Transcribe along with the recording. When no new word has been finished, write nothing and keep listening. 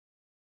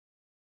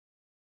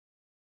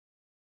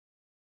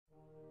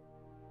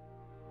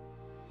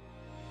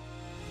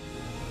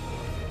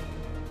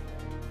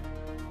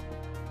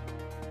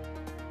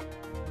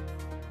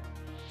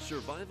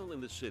Survival in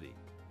the city.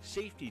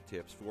 Safety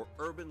tips for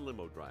urban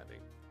limo driving.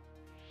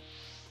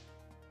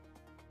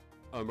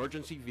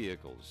 Emergency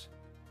vehicles.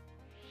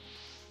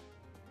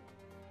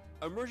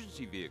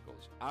 Emergency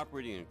vehicles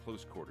operating in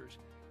close quarters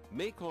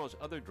may cause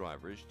other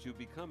drivers to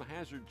become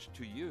hazards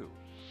to you.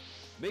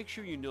 Make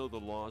sure you know the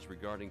laws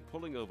regarding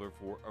pulling over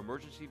for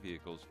emergency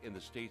vehicles in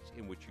the states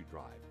in which you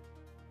drive.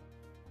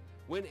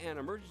 When an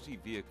emergency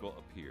vehicle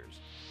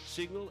appears,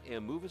 signal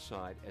and move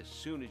aside as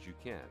soon as you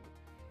can.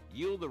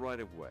 Yield the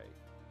right-of-way.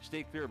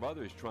 Stay clear of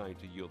others trying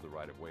to yield the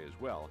right-of-way as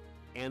well,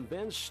 and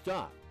then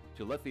stop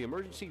to let the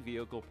emergency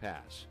vehicle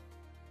pass.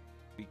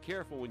 Be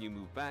careful when you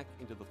move back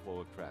into the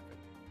flow of traffic.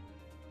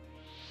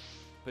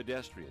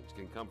 Pedestrians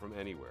can come from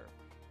anywhere,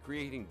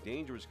 creating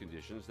dangerous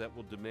conditions that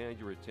will demand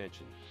your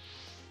attention.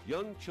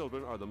 Young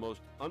children are the most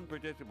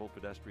unpredictable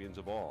pedestrians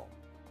of all.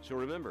 So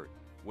remember,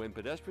 when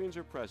pedestrians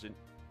are present,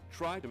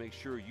 try to make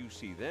sure you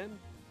see them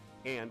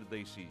and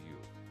they see you.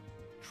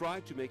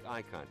 Try to make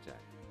eye contact.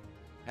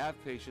 Have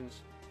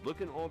patience, look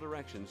in all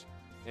directions,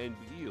 and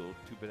yield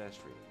to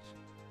pedestrians.